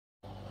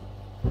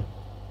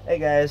Hey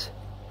guys,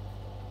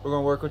 we're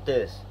gonna work with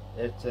this.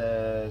 It's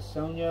a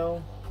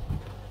Sonyo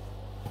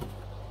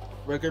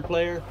record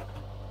player.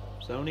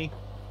 Sony.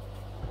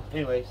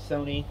 Anyway,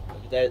 Sony.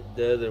 That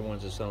the other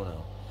one's a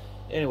Sono.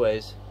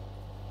 Anyways,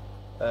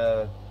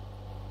 the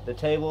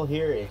table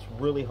here, it's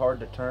really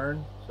hard to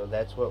turn, so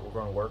that's what we're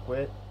gonna work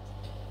with.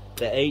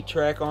 The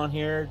 8-track on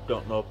here,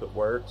 don't know if it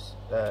works.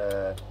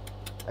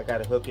 I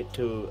gotta hook it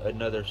to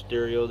another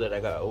stereo that I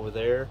got over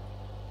there.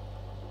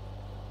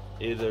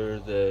 Either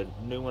the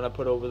new one I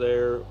put over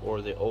there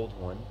or the old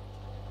one.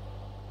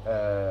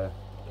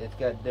 It's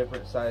got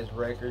different size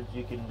records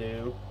you can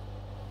do.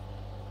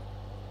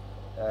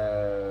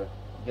 You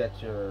got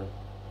your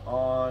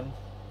on,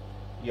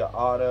 your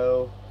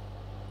auto.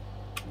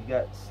 You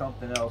got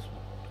something else.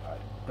 I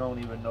don't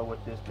even know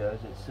what this does.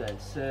 It says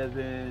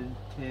 7,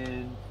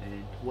 10,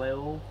 and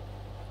 12.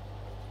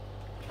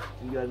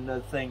 You got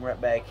another thing right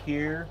back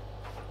here.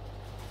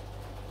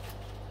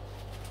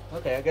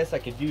 Okay, I guess I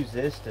could use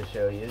this to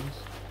show you.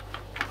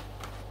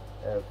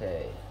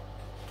 Okay.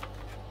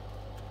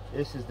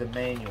 This is the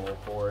manual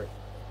for it.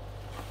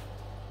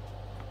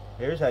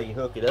 Here's how you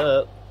hook it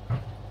up.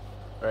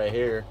 Right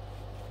here.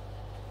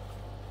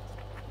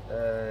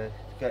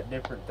 It's got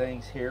different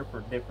things here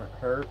for different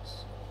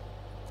hertz.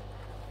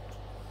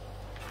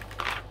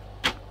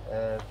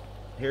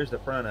 Here's the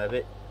front of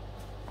it.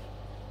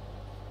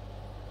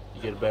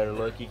 You get a better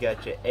look. You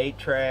got your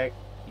 8-track.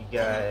 You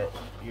got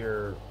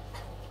your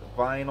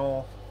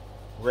vinyl,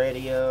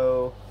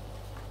 radio.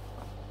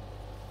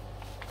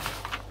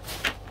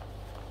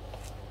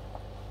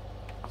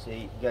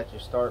 See, you got your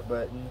start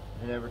button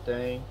and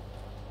everything.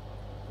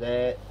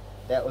 That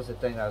was the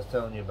thing I was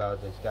telling you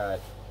about. It's got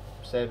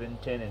 7,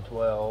 10, and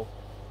 12.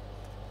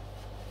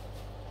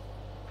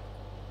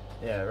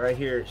 Yeah, right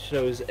here it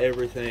shows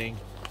everything.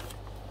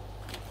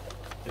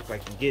 If I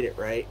can get it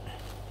right.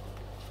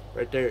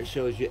 Right there it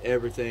shows you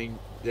everything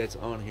that's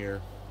on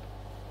here.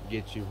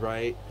 Gets you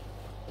right.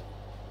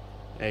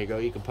 There you go.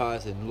 You can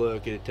pause it and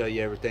look. It'll tell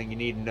you everything you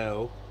need to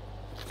know.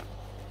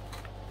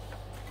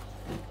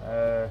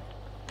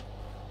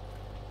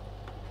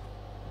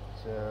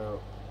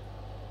 So,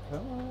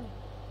 come on.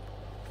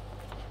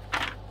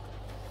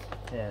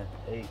 Yeah,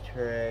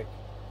 8-track.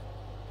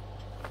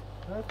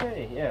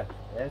 Okay, yeah,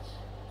 that's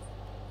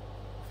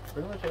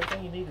pretty much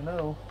everything you need to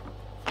know.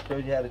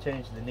 Shows you how to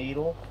change the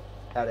needle,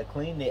 how to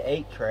clean the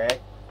 8-track,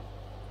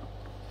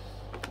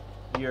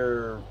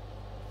 your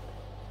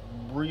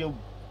real,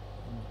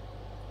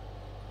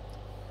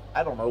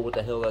 I don't know what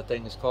the hell that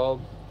thing is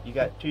called. You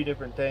got 2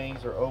 different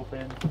things are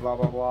open, blah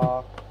blah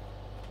blah.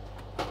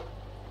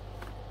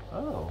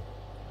 Oh,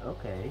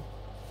 okay.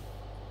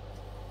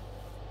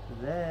 So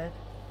that,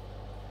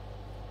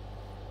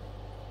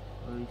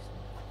 at least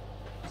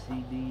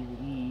C, D, and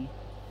E.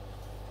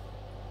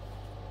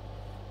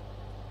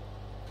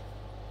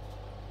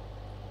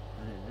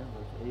 And then that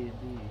was A and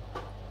B.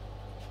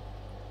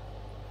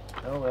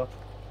 Oh well.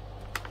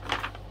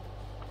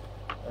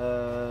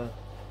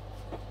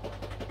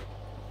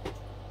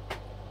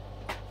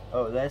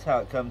 Oh, that's how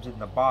it comes in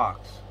the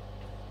box.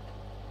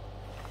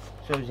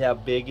 Shows you how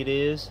big it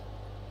is.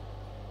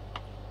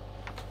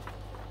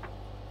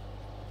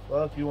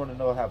 Well, if you want to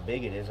know how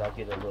big it is, I'll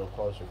get a little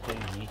closer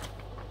to you.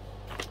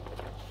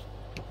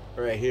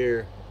 Right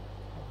here.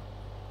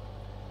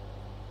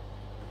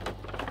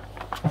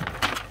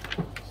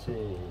 Let's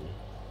see.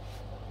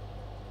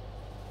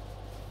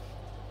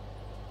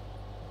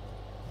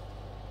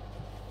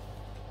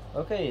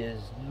 Okay,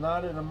 it's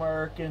not an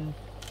American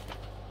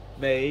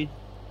made.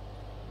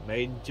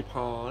 Made in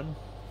Japan.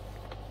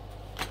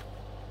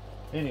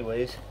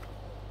 Anyways,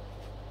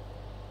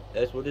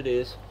 that's what it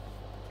is.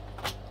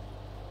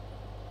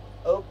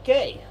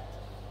 Okay.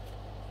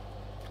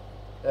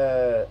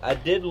 I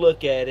did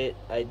look at it.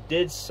 I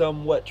did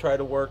somewhat try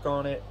to work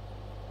on it.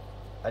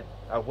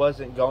 I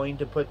wasn't going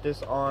to put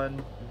this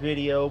on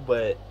video,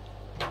 but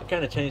I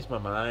kind of changed my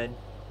mind.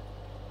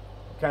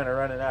 I'm kind of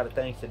running out of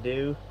things to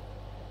do.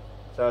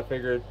 So I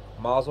figured,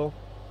 mazel.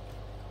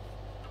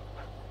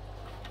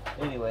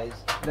 Anyways,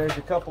 there's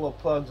a couple of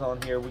plugs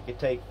on here. We could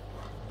take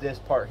this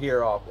part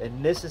here off.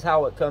 And this is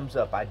how it comes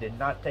up. I did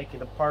not take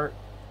it apart.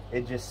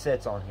 It just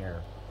sits on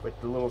here with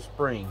the little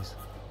springs.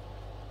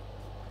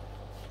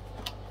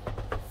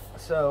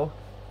 So,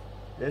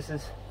 this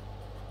is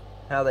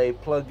how they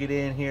plug it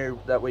in here.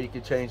 That way you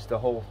can change the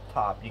whole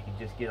top. You can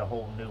just get a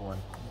whole new one.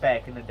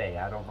 Back in the day.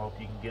 I don't know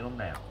if you can get them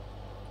now.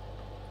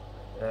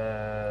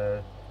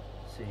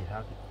 Let's see,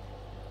 how can...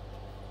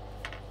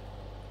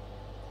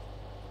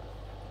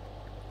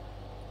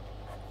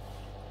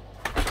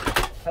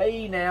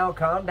 Hey now,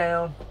 calm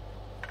down.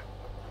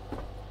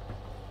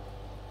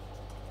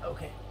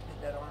 Okay,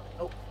 did that arm?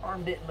 Oh,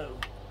 arm didn't move.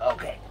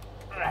 Okay.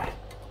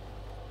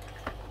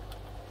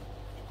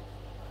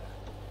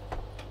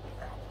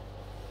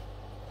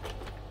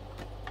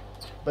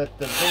 But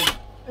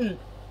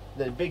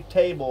the big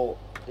table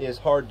is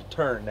hard to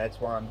turn. That's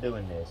why I'm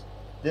doing this.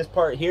 This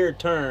part here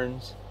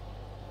turns,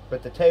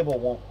 but the table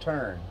won't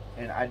turn,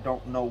 and I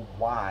don't know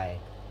why.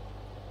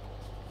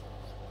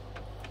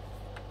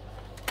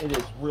 It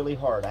is really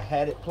hard. I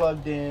had it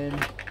plugged in,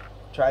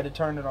 tried to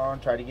turn it on,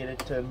 tried to get it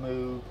to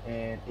move,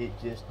 and it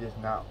just does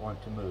not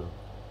want to move.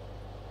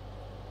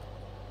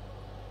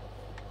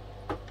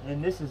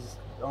 And this is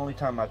the only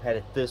time I've had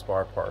it this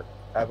far apart.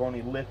 I've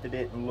only lifted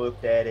it and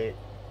looked at it,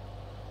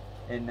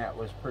 and that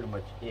was pretty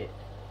much it.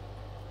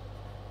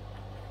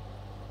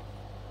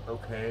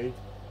 Okay.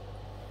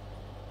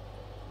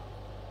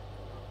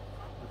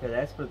 Okay,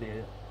 that's for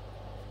the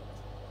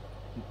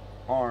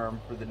arm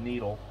for the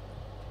needle.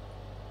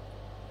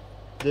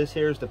 This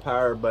here's the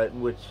power button,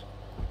 which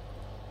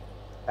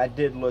I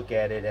did look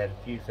at it at a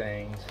few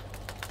things.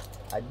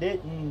 I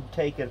didn't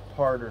take it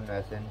apart or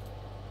nothing.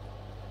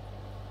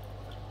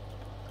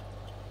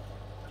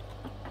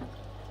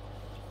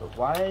 But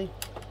why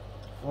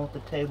won't the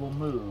table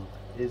move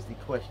is the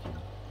question.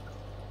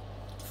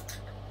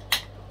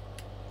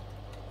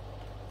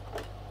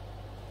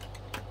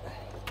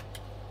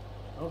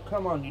 Oh,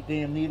 come on, you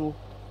damn needle.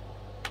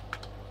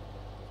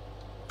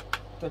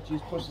 Thought you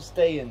were supposed to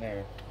stay in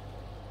there.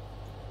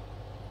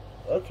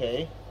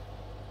 Okay.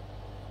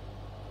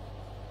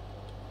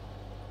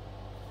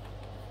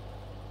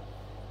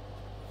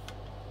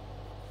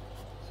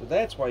 So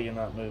that's why you're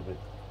not moving.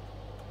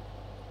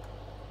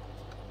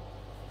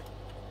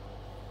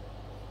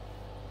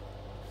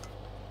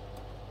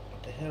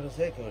 What the hell does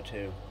that go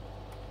to?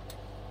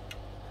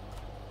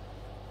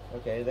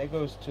 Okay, that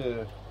goes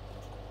to...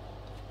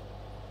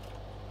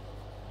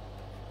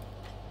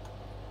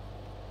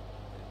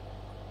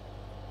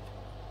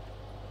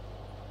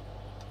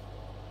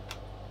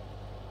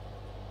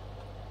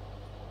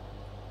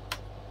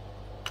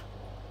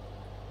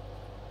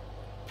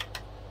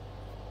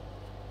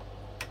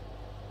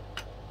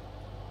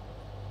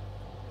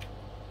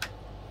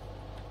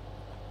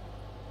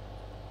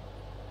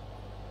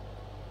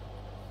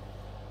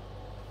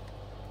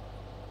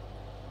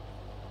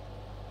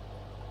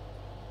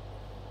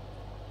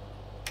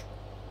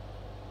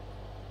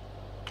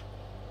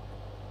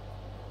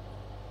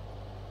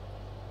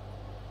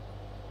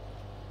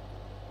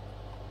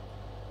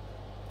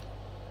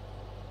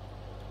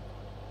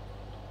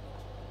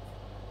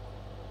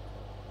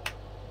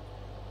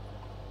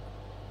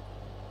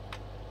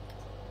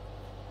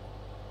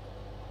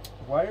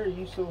 Why are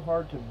you so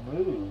hard to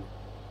move? You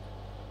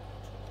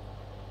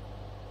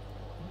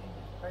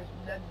just press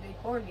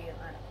WD-40 and do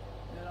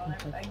it on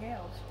everything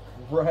else.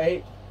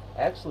 Right?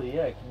 Actually,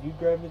 yeah. Can you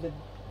grab me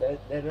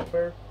that up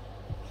there?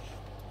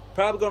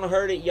 Probably gonna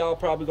hurt it. Y'all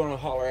probably gonna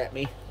holler at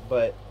me,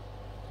 but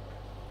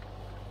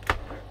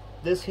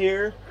this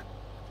here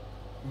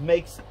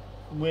makes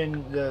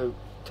when the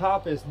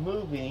top is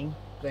moving.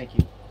 Thank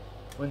you.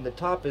 When the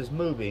top is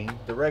moving,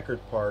 the record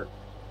part,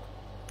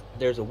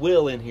 there's a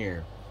wheel in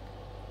here.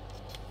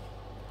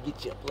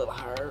 Get you up a little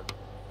higher.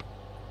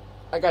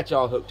 I got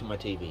y'all hooked to my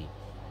TV.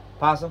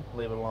 Possum,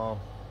 leave it alone.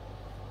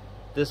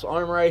 This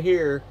arm right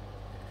here,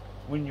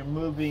 when you're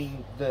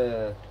moving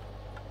the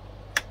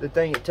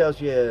thing, it tells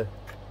you,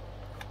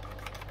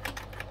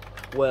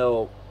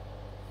 well,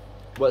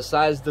 what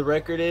size the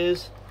record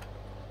is.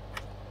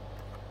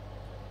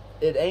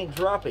 It ain't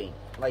dropping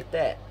like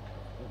that.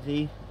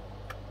 See?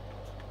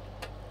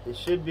 It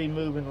should be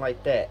moving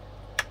like that.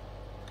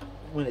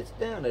 When it's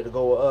down, it'll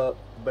go up,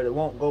 but it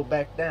won't go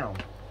back down.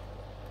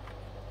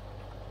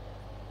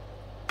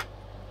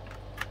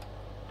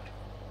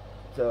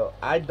 So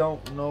I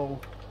don't know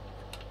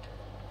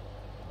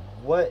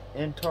what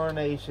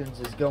incarnations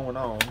is going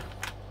on,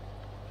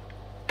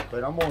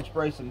 but I'm gonna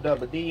spray some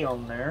Double D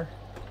on there.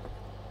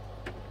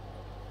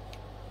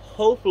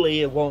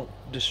 Hopefully it won't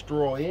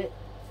destroy it.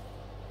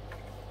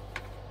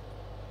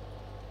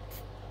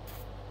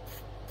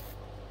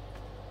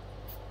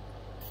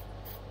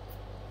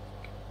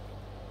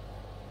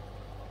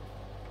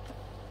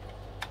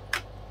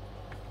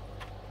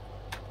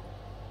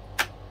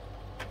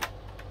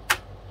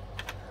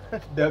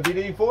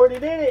 WD-40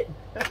 did it.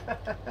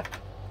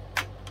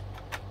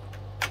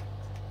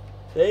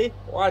 See?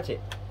 Watch it.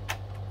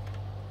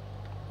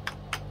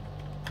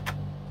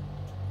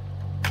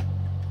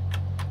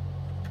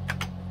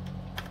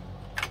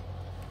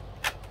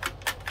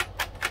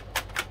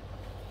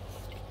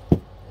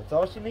 That's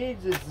all she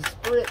needs is the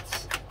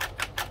spritz.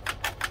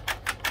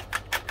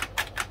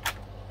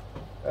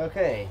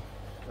 Okay,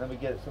 let me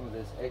get some of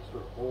this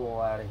extra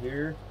oil out of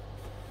here.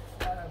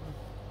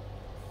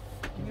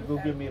 Can you go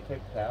give me a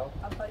paper towel?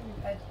 I thought you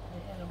asked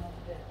me to hand them over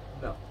there.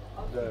 No.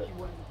 I'll teach you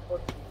what you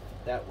put.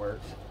 That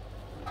works.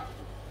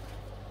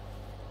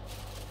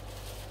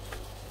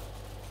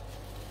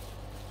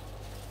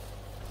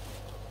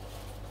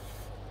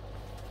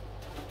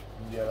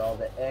 You got all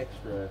the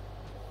extra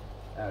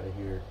out of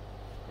here.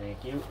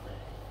 Thank you.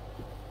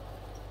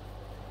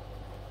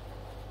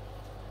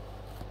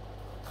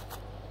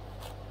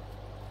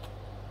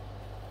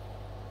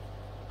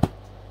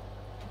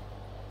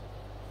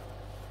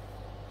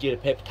 Get a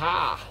paper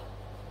towel.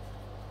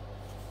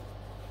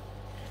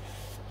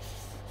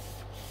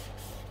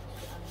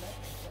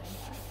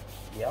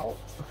 Yep.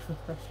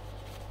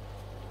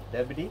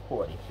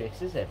 WD-40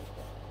 fixes everything.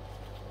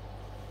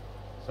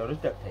 So does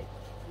duct tape.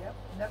 Yep,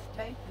 duct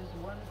tape is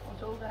a wonderful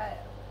tool to have.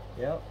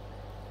 Yep.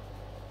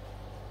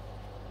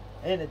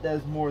 And it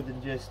does more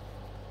than just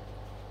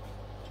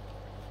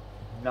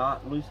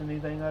not loosen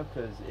anything up,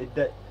 because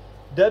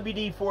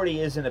WD-40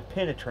 isn't a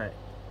penetrant.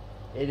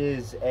 It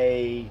is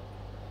a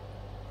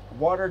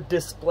water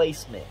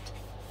displacement.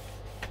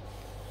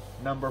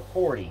 Number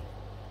 40.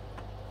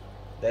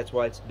 That's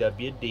why it's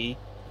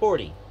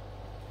WD-40.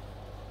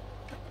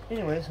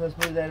 Anyways, let's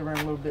move that around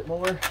a little bit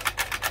more.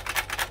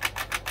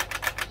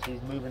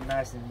 She's moving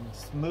nice and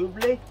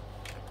smoothly.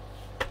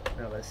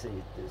 Now let's see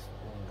if this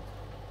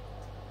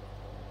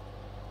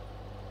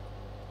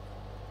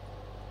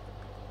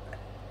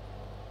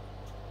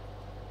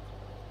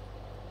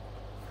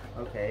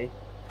one. Okay.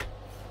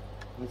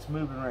 It's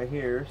moving right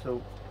here,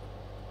 so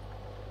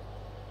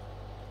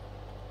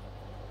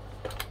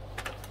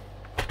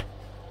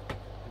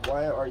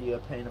why are you a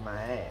pain in my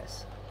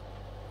ass?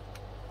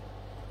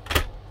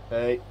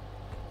 Hey.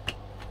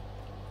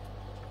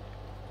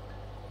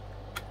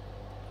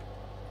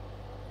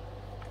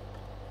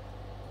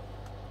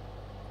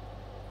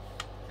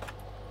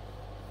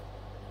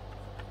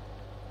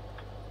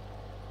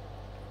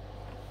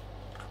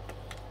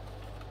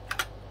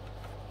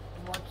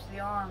 Watch the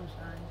arms,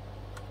 honey.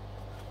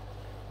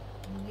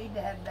 You need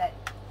to have that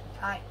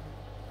tightened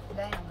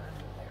down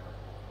under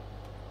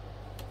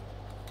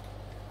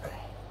there.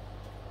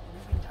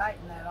 You can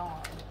tighten that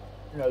arm.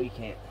 No, you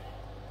can't.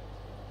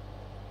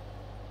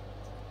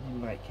 You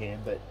might can,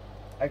 but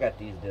I got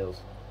these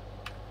deals.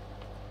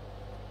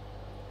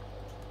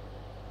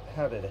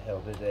 How the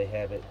hell did they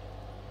have it?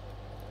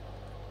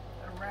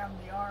 Around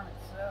the arm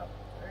itself.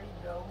 There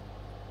you go.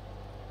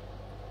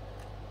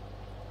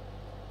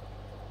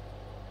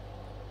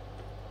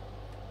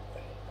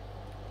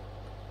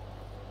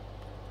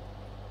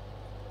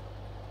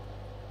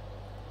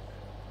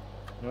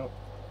 Nope,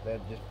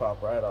 that just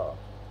popped right off.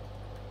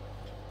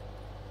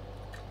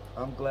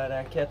 I'm glad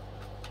I kept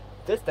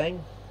this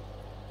thing.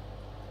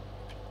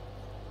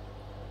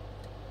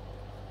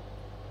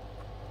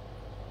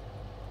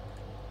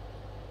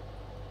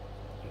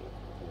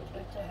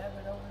 Good to have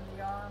it over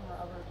the arm,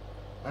 Robert.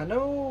 I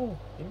know.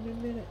 Give me a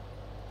minute.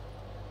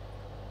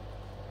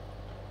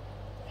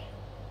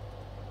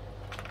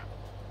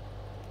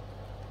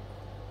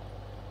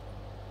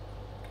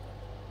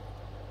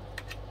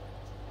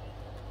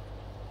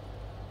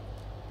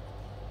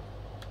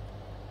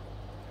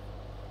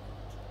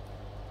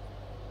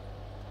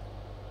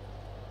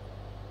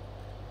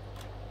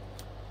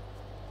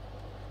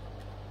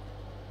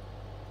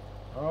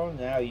 Oh,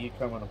 now you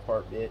coming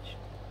apart, bitch.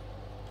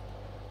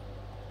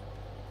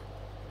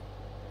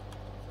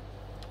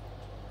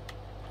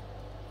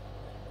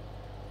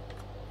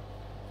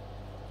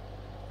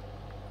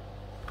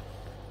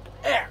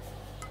 There.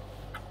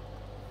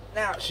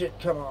 Now it should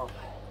come off.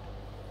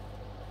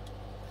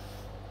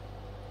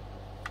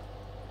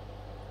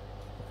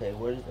 Okay,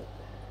 where is it?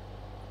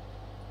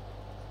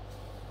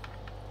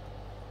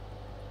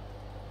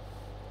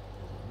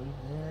 Does it move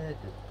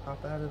that? Does it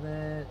pop out of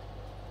that?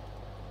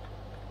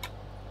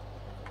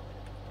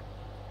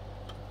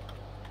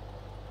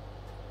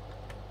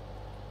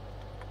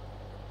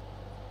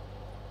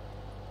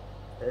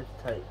 That's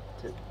tight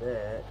to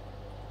that.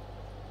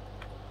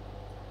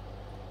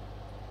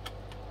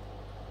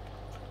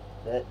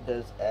 That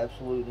does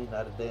absolutely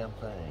not a damn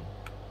thing.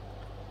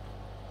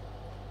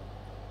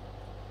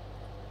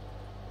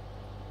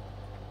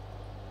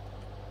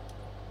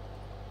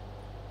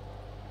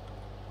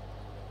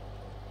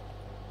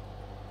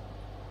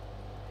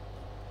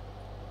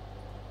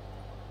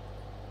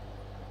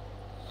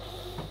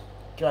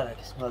 God, I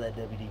can smell that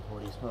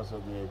WD-40. It smells so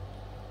good.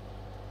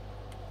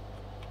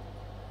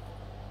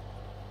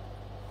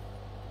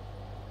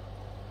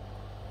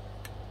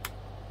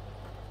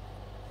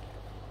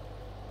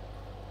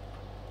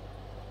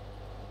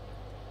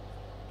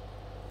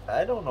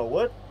 I don't know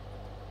what.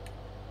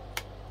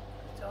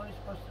 It's only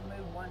supposed to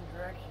move one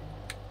direction.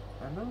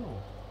 I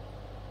know.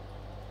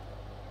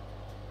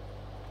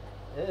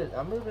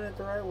 I'm moving it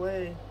the right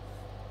way.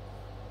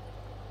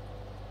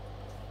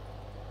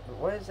 But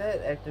why is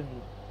that acting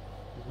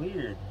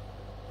weird?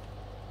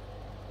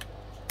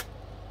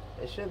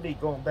 It should be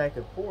going back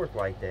and forth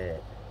like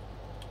that.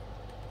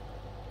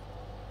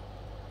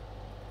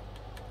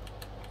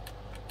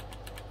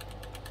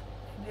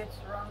 Maybe it's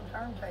the wrong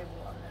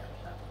turntable on there or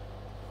something.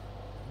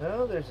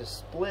 No, there's a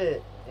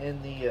split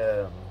in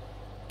the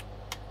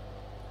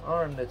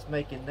arm that's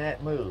making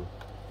that move.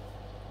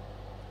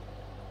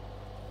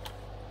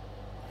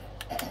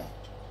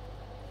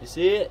 You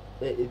see it?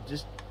 It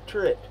just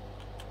tripped.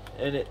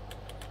 And it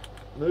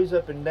moves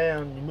up and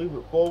down. You move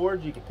it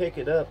forward, you can pick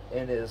it up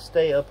and it'll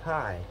stay up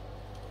high.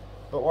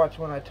 But watch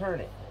when I turn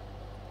it.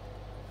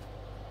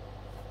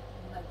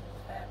 Nothing's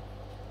happening.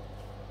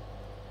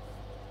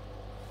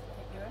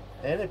 Can't do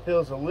it. And it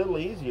feels a little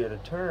easier to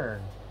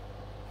turn.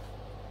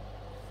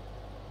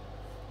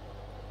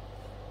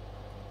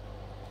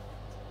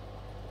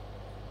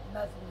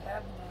 Nothing's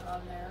happening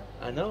on there.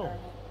 I know. Turn it.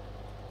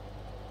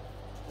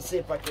 Let's see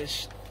if I can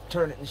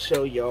turn it and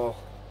show y'all.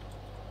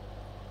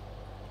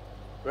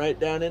 right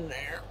down in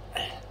there.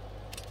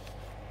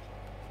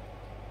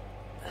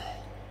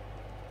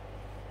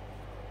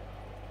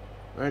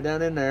 Right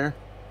down in there.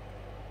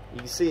 You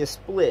can see a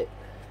split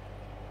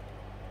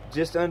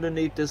just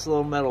underneath this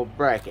little metal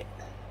bracket.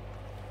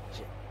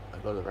 Shit, I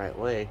go the right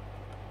way.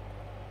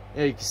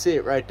 Yeah, you can see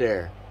it right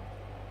there.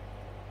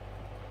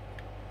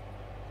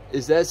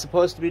 Is that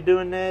supposed to be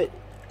doing that?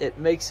 It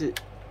makes it,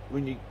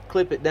 when you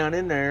clip it down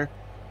in there,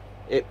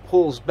 it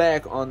pulls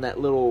back on that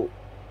little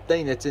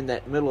thing that's in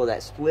that middle of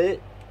that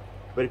split.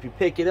 But if you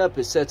pick it up,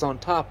 it sits on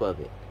top of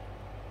it.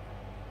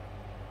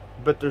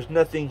 But there's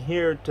nothing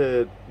here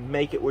to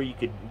make it where you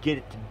could get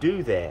it to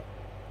do that.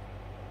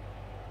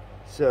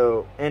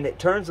 So, and it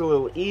turns a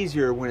little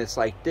easier when it's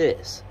like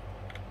this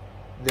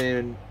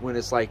than when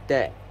it's like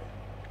that.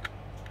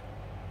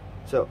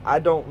 So I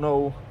don't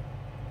know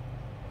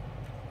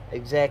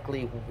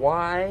exactly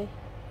why.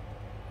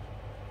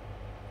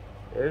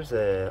 There's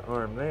an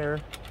arm there.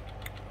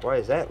 Why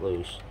is that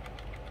loose?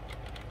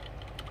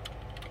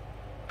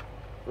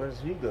 Where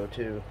does you go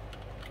to?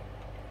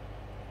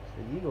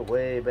 So you go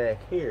way back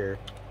here.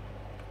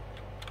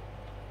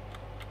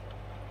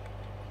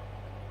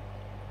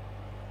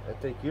 I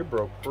think you're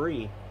broke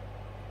free.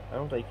 I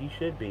don't think you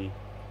should be.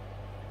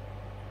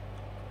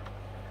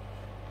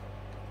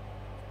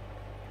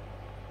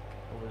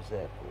 What was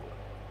that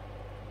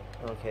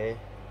for? Okay.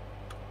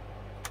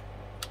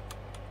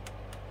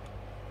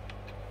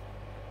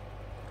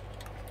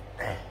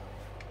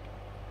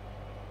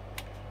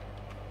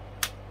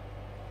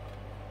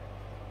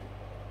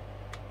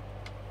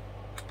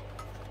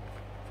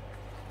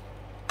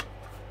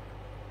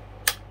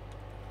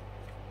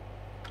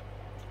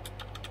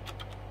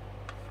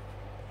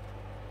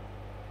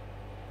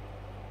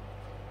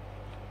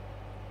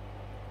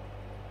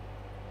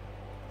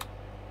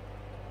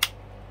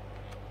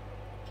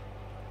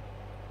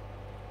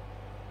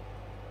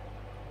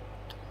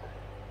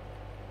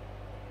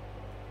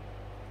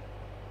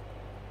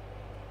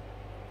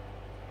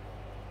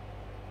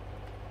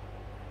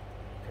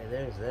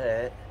 There's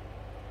that.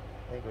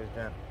 I think it was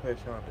time to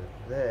push onto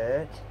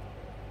that.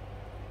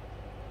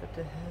 What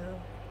the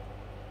hell?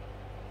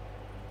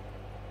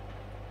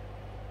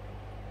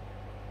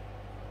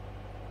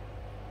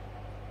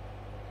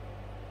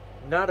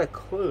 Not a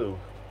clue.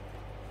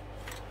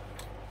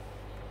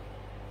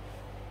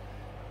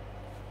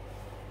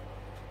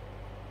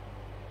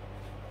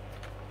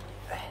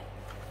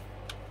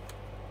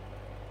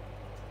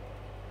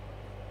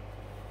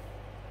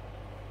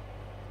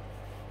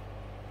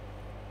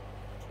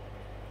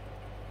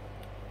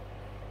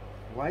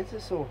 Why is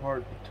it so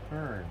hard to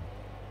turn?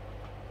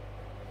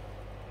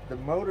 The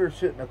motor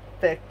shouldn't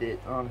affect it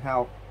on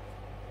how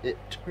it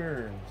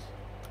turns.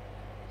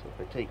 So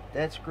if I take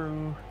that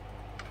screw,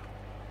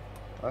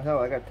 oh hell,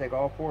 I gotta take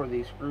all 4 of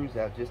these screws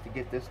out just to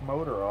get this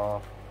motor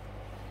off.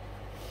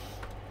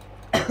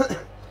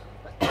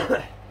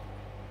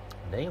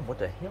 Damn, what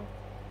the hell?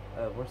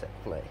 Where's that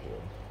flathead?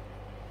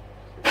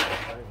 It's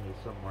behind me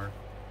somewhere.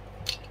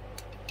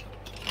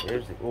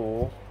 There's the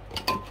oil.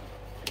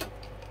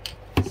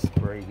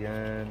 Spray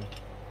gun,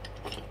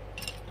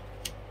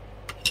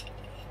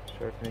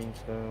 sharpening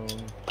stone,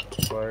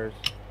 pliers,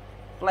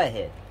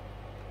 flathead.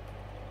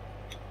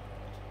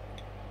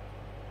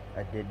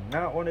 I did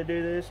not want to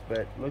do this,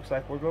 but looks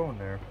like we're going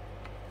there.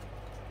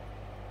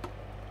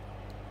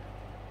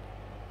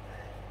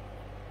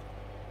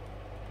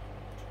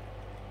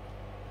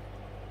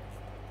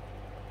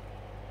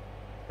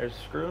 There's a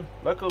screw.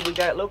 Luckily we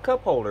got little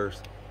cup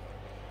holders.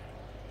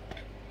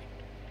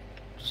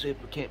 See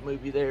if we can't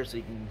move you there so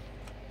you can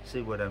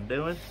see what I'm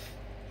doing.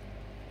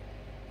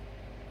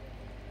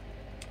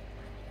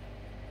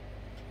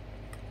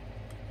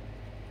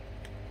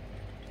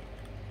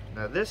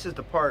 Now this is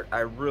the part I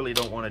really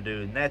don't want to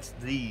do, and that's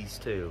these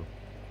two,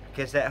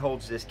 because that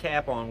holds this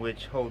cap on,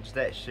 which holds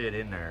that shit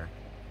in there.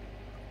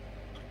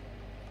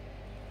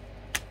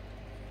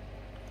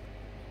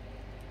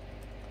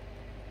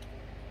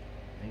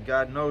 And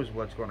God knows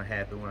what's going to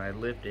happen when I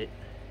lift it.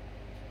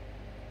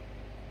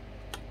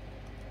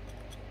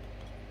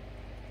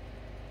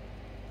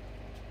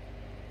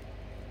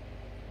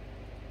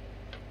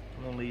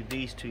 I'm going to leave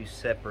these two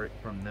separate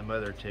from them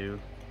other two.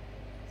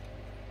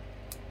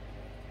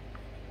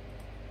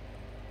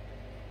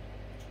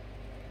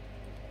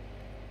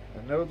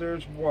 I know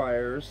there's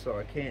wires, so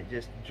I can't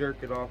just jerk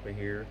it off of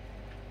here.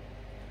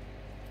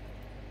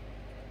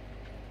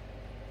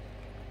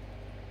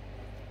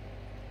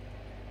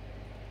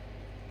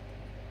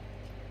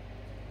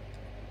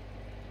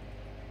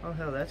 Oh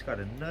hell, that's got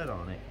a nut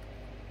on it.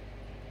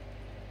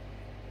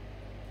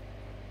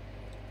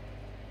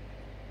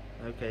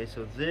 Okay,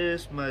 so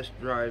this must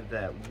drive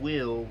that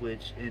wheel,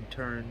 which in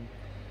turn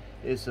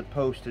is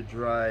supposed to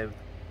drive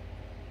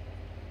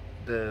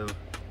the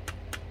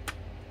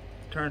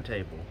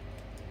turntable.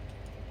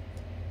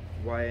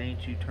 Why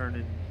ain't you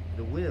turning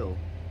the wheel?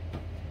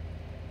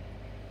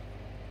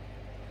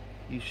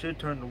 You should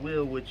turn the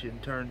wheel, which in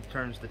turn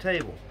turns the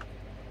table.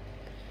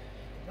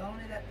 If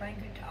only that thing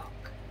could talk.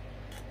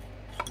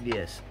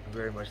 Yes,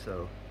 very much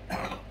so.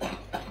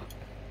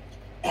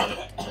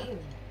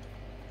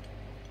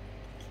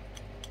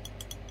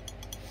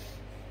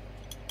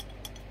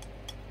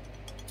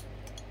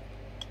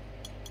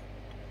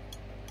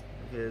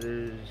 Okay,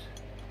 there's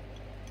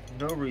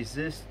no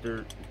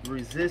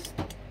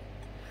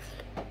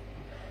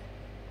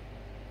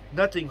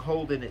nothing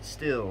holding it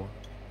still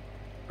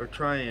or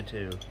trying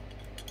to.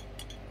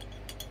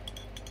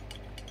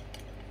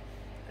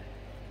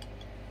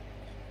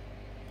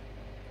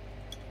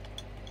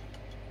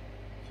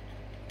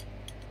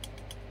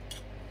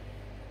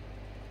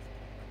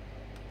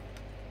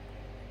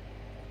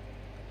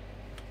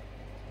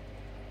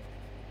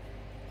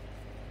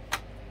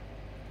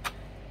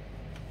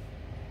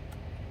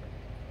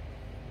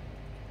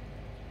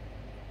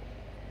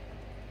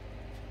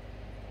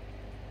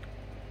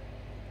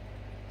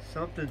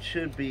 Something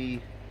should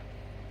be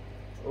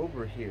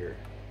over here.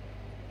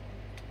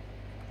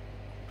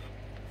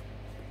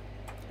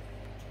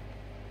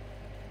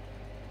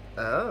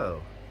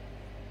 Oh,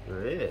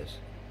 there is.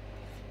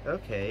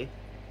 Okay,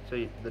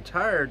 so the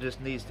tire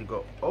just needs to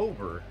go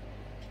over.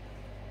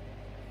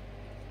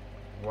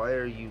 Why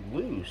are you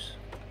loose?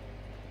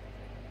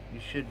 You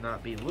should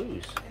not be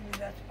loose. Maybe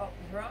that's what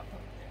was wrong.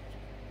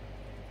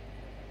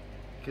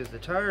 Because the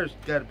tire's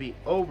got to be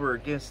over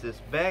against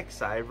this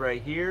backside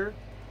right here.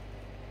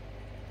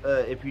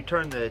 If you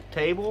turn the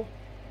table,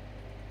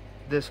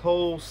 this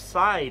whole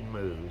side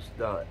moves.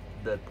 The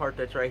part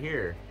that's right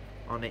here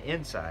on the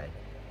inside,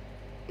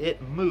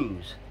 it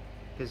moves.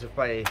 Because if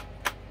I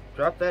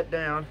drop that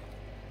down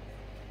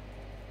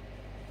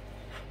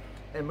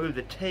and move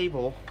the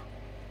table,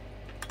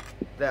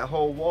 that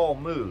whole wall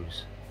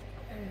moves.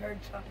 I heard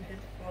something hit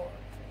the floor.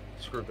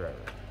 Screwdriver.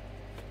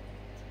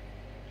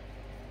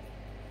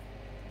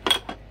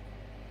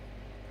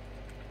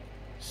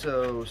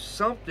 So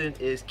something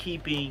is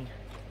keeping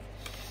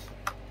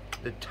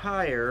the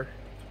tire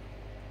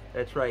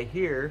that's right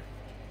here.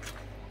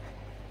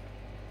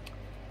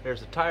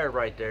 There's a tire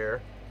right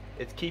there.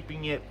 It's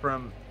keeping it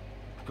from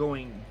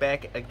going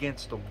back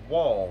against the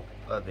wall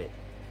of it.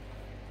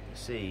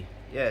 Let's see.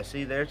 Yeah,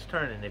 see there it's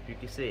turning, if you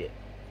can see it.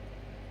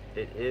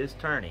 It is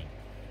turning.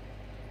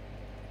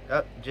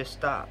 Up, just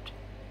stopped.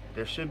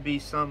 There should be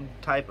some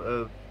type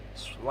of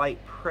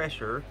slight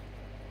pressure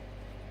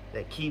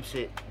that keeps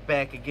it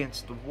back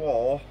against the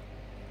wall.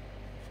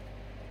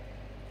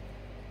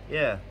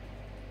 Yeah,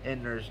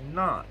 and there's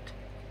not.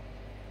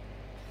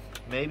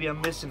 Maybe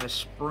I'm missing a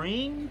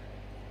spring?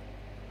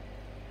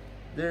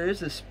 There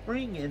is a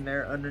spring in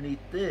there underneath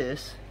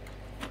this.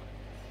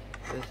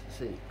 Let's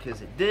see,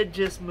 because it did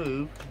just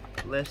move.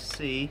 Let's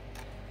see.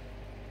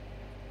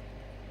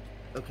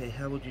 Okay,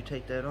 how would you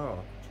take that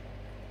off?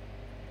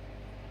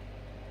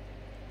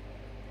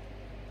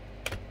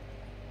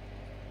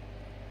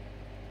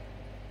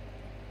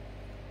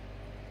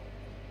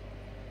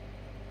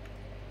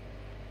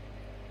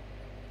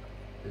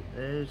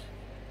 There's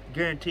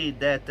guaranteed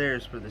that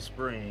there's for the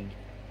spring.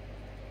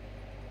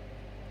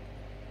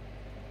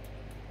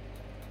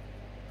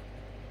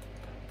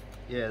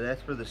 Yeah,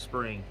 that's for the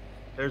spring.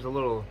 There's a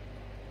little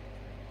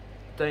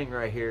thing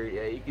right here.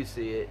 Yeah, you can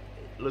see it.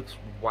 It looks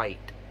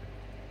white.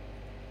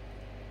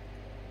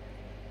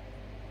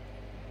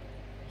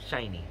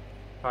 Shiny.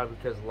 Probably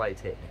because the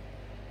light's hitting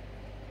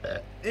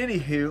it.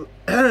 Anywho,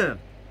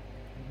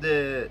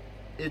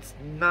 it's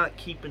not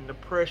keeping the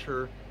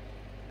pressure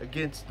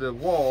against the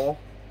wall,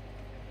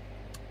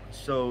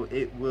 so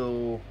it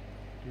will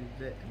do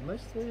that.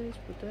 Unless that is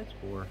what that's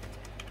for.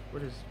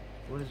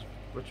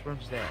 Which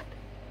one's that?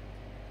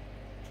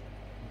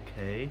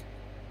 Okay.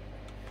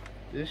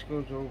 This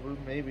goes over,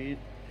 maybe.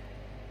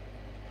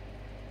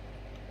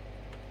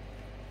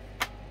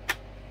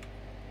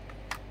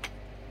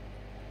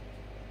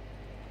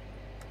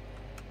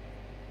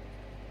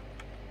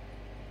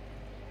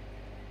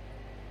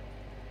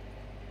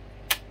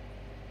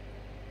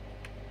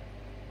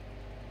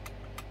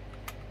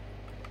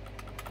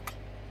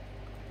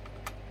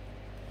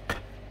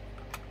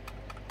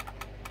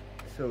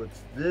 So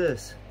it's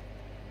this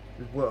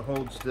is what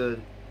holds the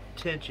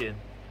tension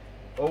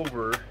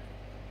over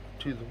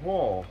to the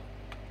wall.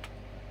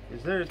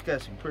 Is there? It's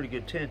got some pretty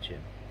good tension.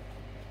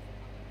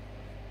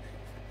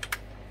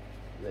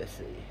 Let's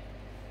see.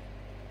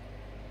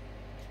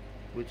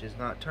 Which is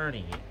not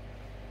turning it.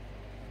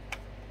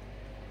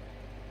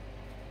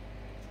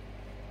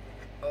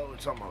 Oh,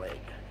 it's on my leg.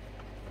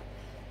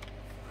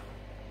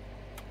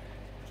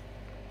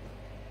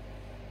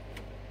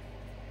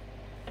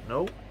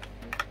 Nope.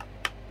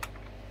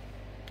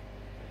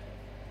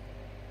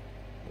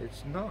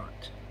 It's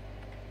not.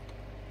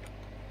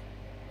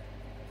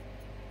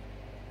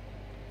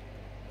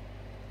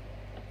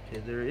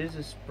 Okay, there is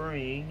a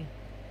spring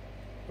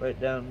right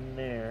down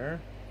there.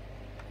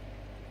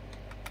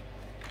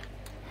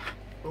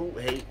 Oh,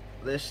 hey,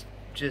 let's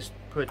just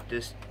put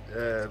this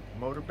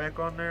motor back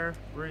on there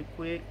really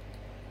quick.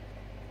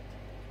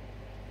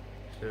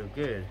 So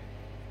good.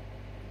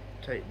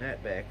 Tighten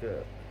that back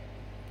up.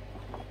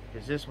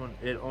 Because this one,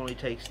 it only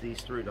takes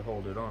these three to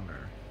hold it on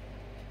there.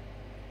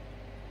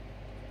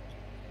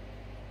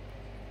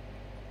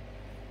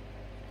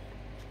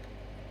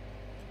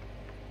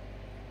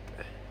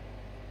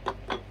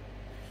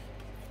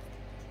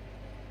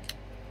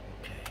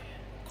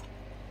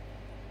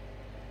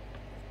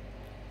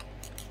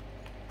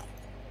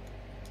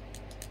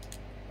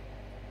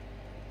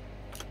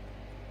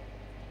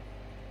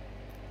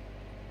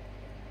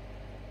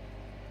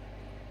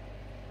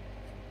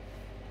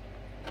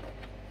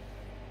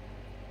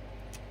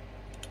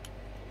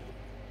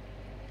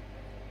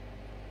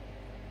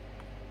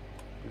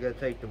 We gotta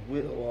take the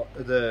wheel,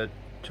 the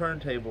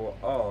turntable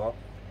off.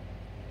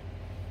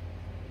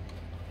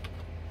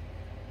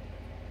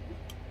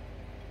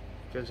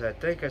 Because I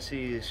think I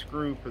see a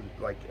screw for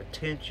like a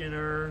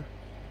tensioner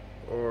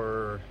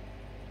or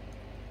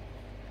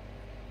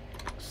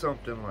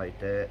something like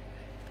that.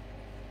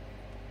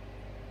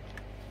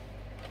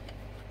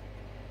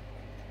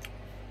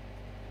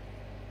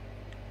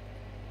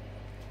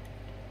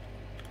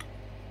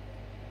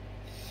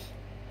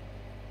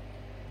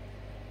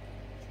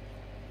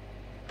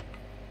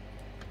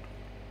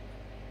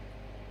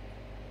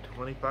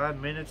 "25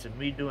 minutes of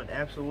me doing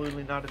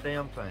absolutely not a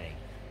damn thing."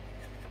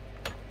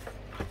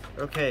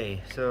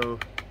 Okay, so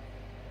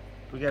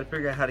we got to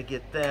figure out how to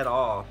get that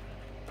off.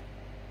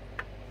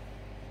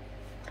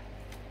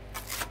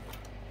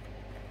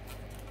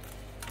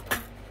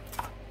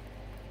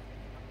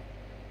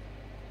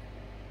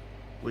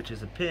 Which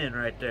is a pin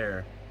right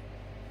there.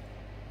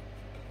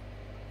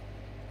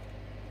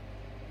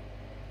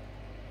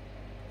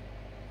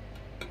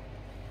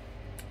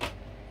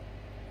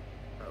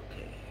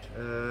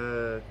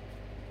 Okay.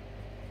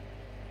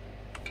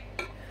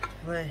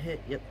 Flathead,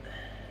 yep.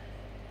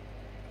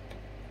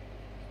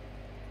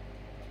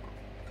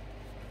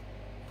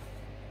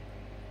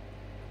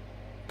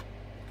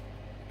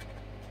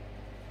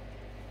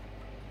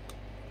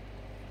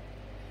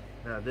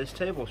 Now this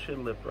table should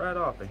lift right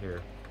off of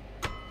here.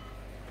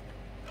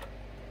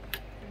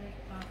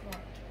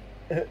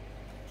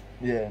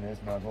 Yeah, and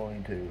it's not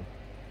going to.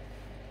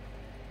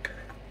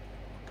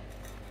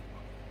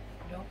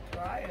 Don't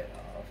pry it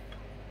off.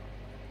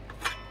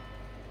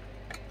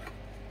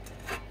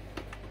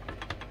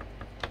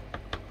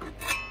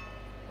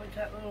 What's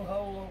that little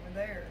hole over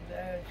there? Is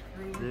that a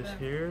screw? This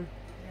here?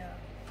 Yeah.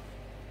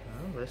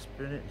 Oh, let's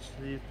spin it and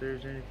see if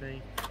there's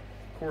anything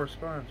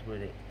corresponds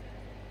with it.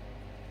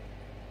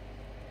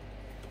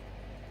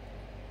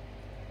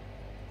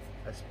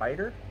 A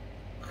spider?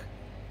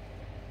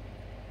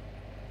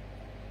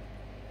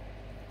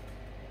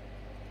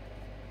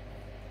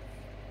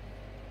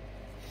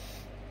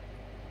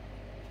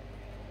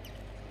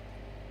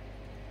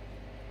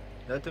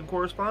 Nothing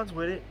corresponds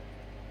with it.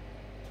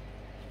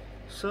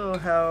 So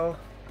how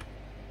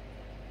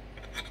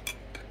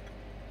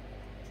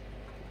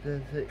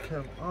does it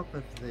come off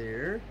of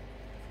there?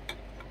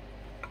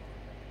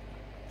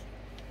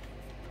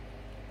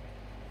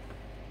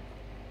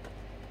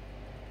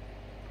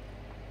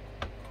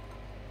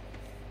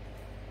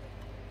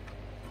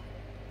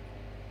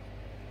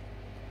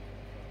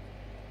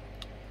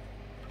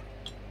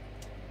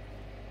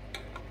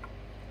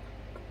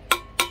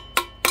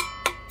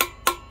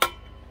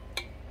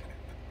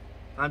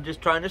 I'm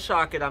just trying to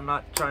shock it. I'm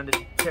not trying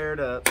to tear it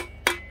up.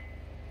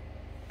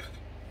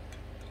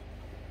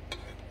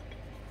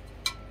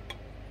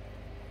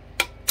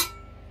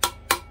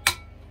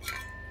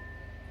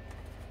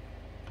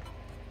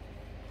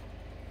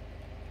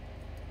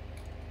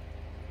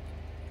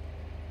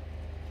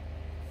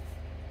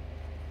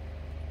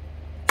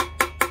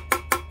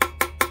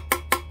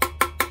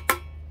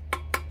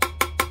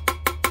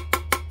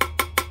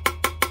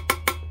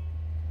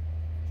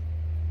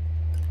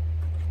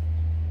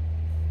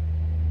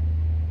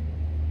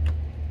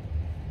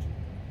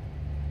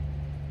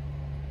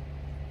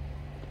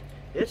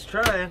 It's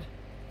trying.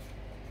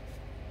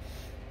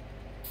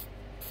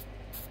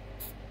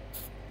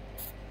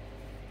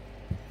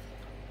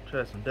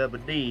 Try some double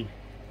D.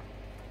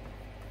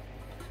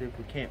 See if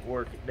we can't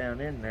work it down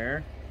in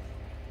there.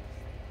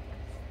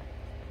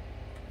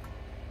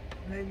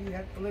 Maybe you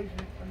have to loosen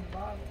it from the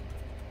bottom.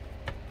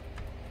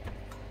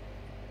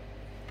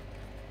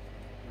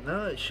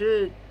 No, it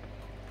should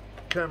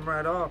come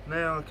right off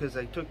now because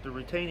I took the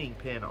retaining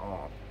pin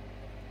off.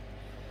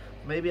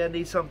 Maybe I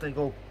need something to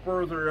go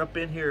further up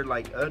in here,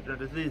 like under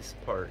this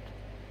part.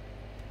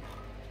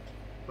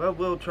 Well,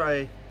 we'll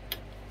try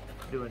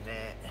doing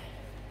that.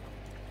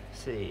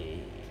 Let's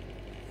see.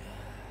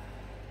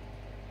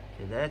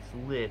 Okay, that's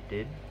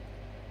lifted.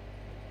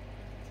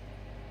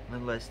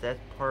 Unless that's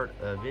part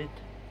of it.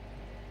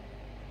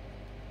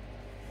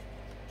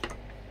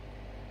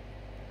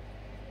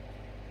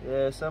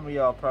 Yeah, some of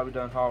y'all probably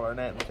done hollering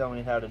at me telling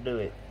me how to do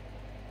it.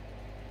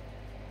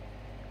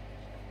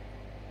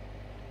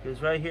 Because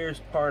right here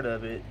is part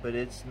of it, but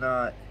it's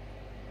not.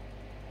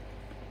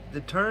 The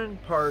turn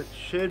part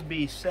should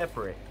be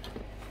separate.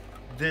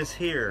 This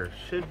here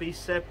should be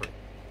separate.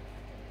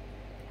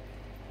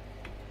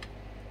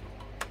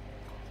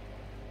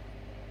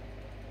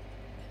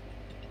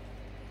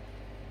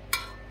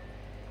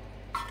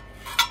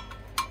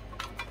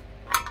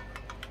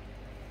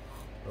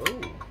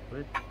 Oh,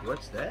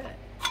 what's that?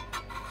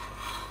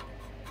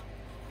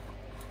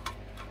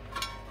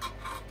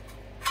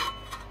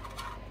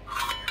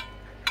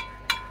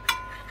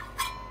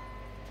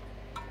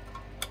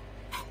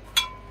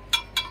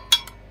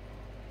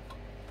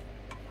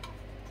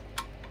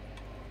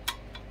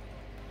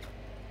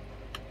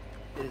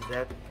 Is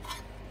that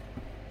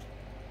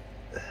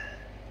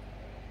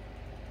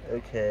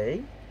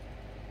okay?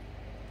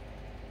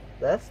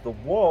 That's the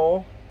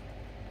wall.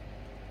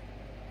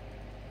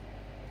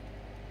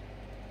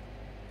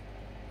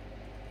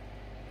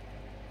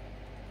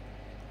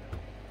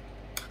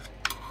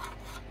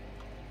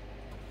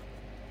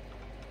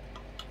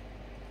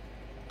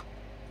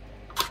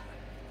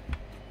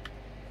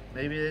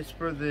 Maybe it's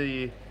for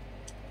the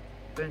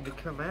thing to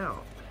come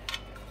out.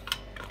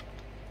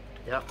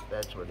 Yep,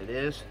 that's what it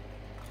is.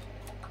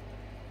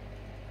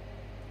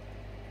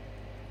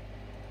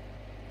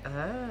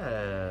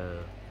 Oh.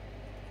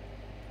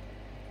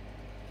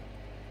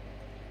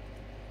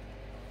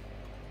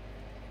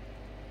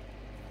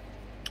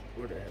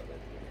 Where the hell is it?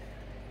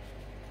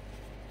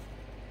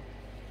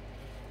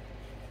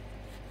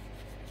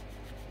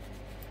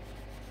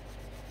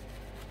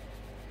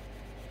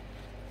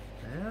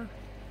 Yeah.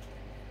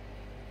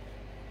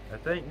 I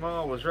think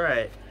Ma was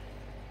right.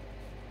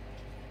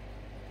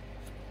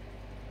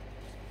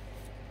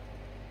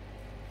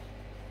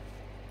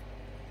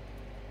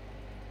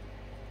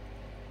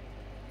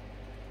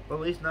 Well,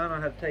 at least now I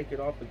don't have to take it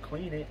off and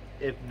clean it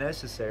if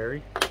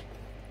necessary.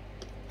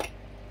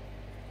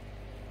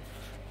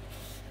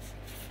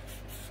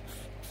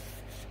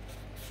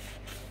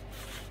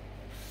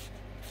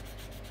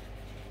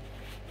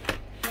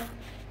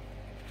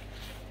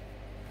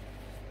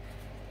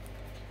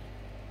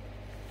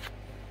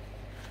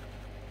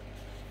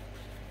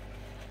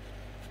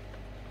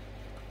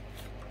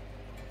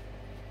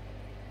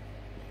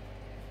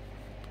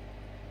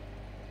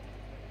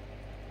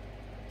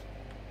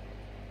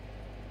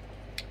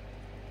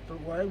 But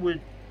why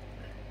would...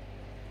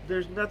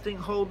 There's nothing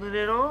holding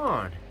it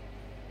on.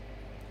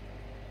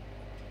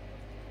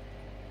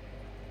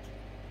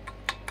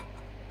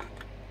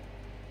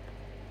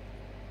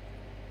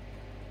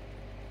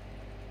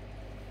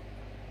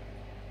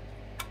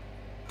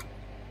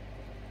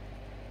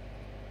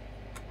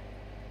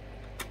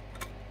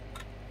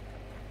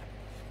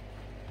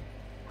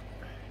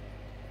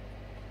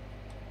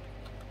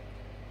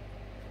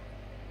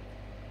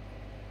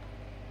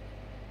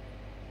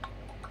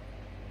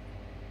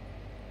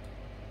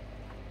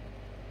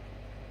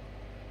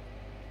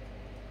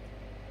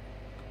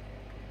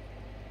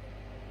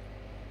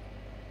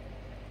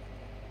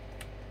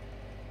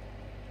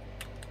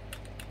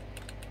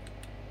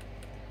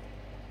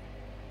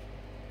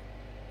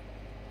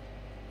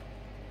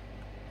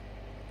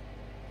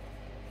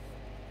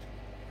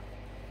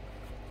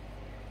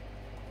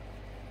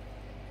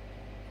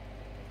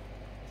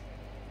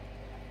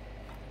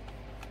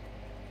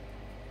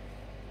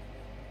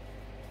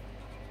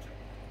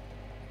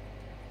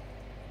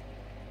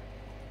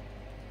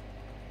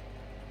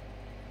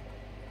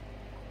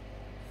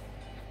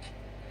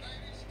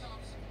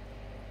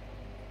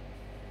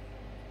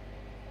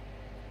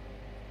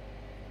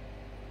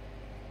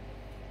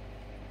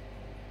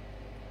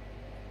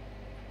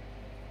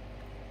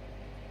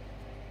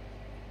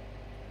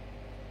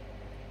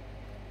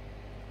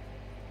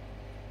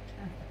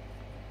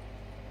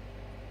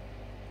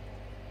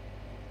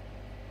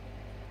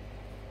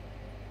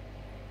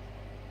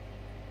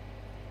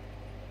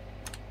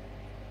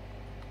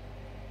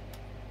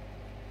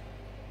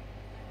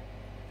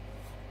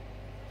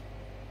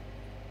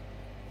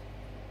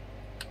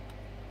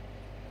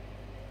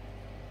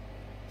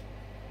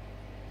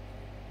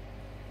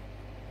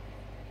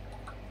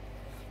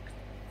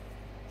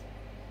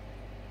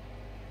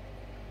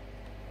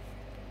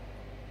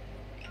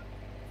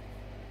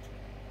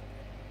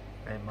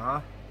 Hey,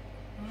 Ma.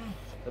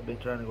 I've been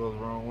trying to go the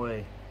wrong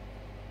way.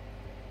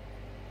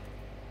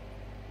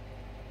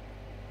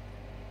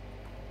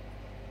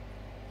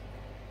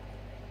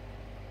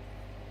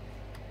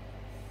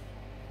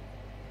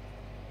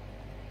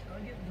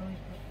 Told you it was only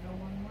supposed to go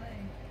one way.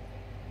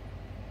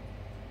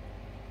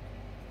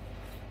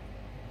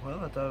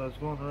 Well, I thought I was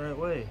going the right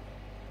way.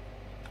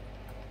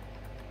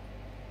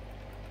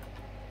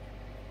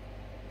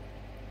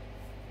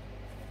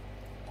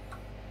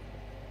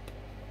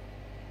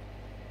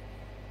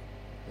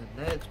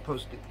 And that's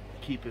supposed to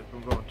keep it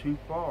from going too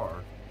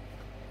far.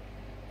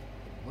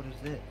 What is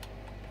that?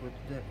 What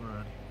did that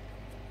run?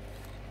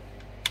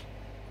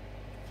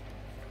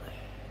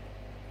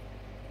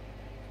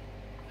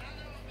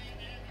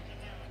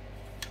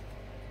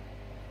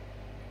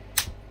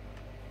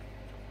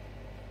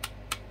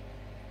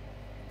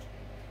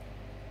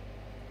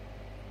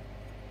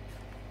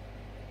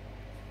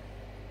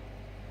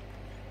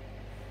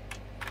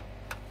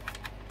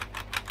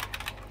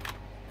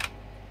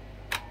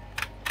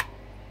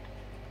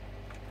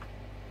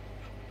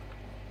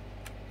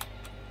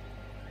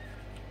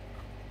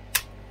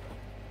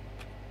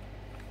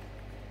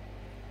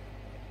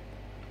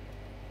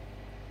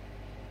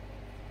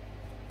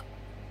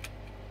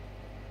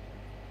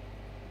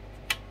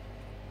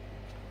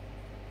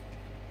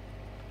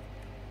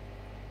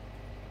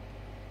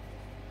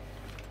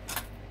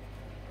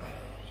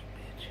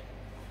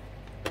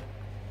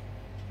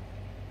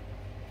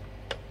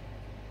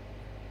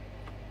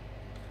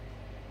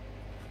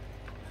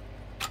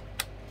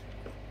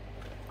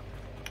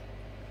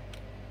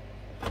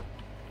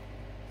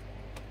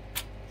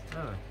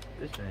 Oh,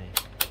 this thing.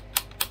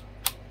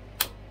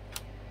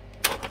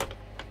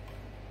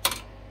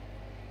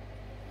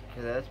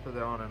 Okay, that's for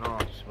the on and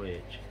off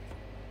switch.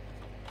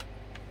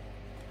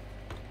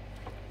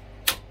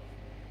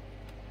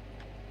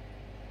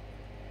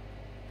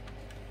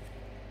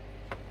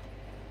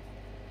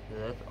 So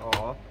that's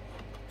off.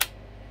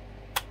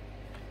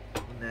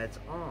 that's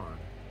on.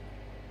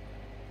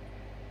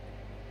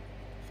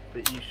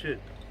 But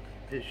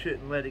it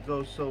shouldn't let it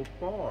go so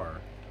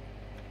far.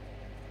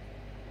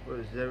 What,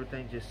 is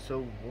everything just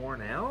so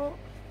worn out?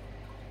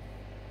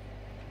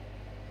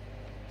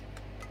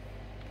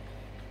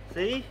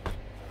 See?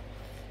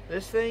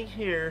 This thing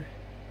here,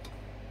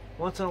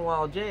 once in a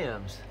while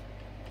jams.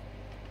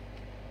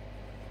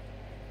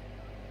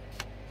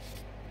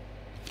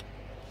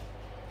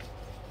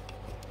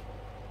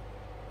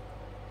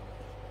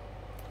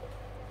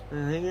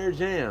 The thing here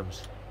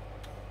jams.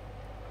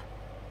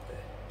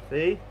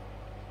 See?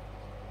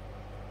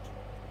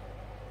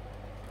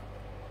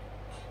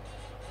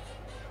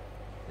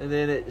 And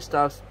then it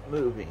stops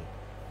moving.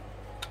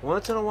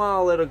 Once in a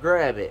while it'll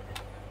grab it.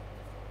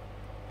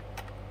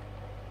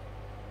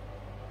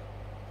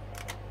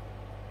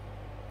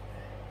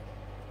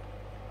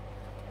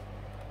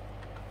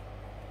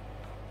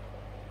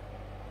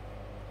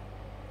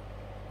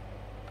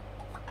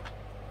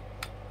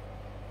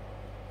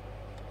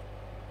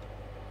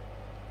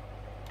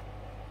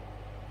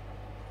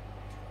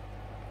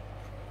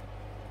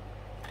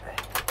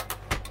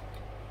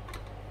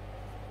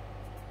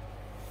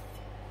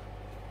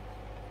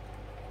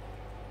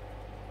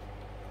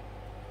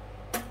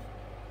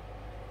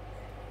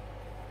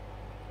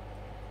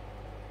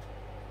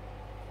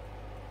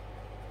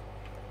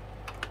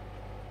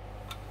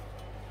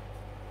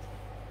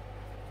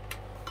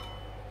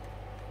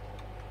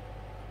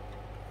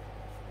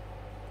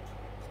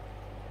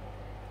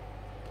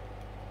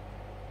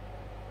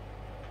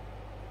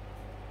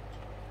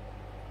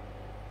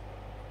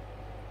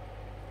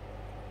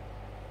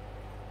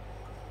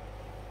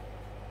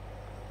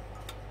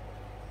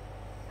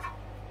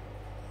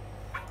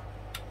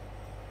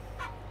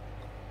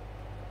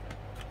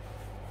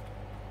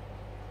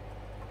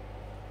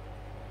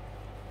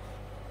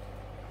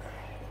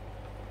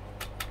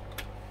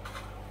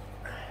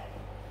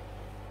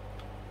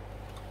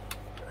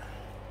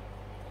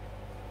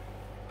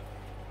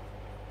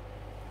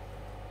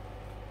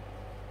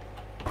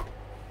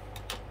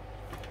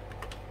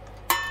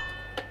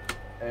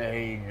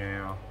 Hey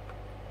now.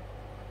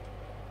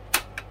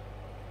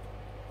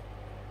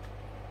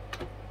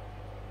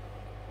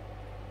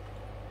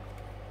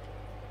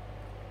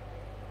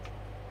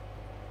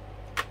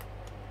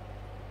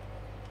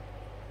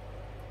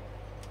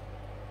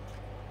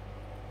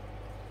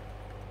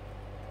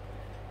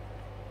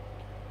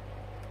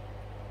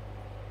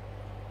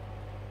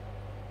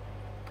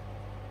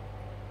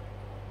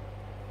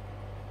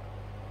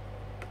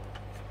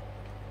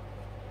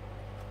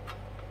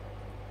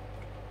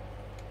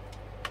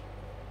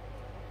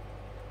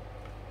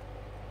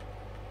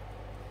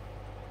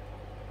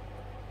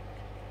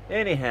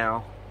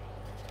 Anyhow,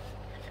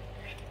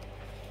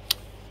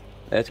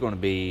 that's going to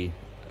be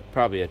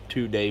probably a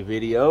 2-day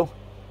video,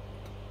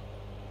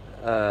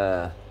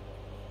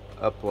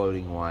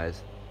 uploading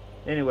wise.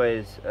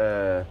 Anyways,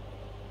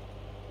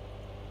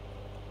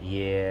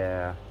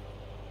 yeah,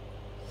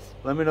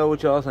 let me know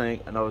what y'all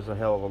think. I know it's a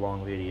hell of a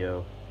long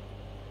video,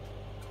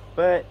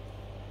 but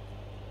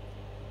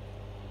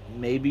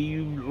maybe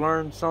you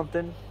learned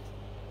something.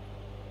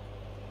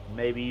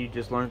 Maybe you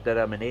just learned that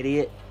I'm an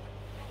idiot.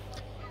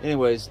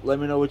 Anyways, let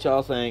me know what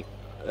y'all think.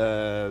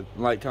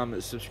 Like,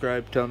 comment,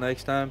 subscribe. Till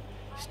next time,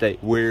 stay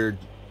weird.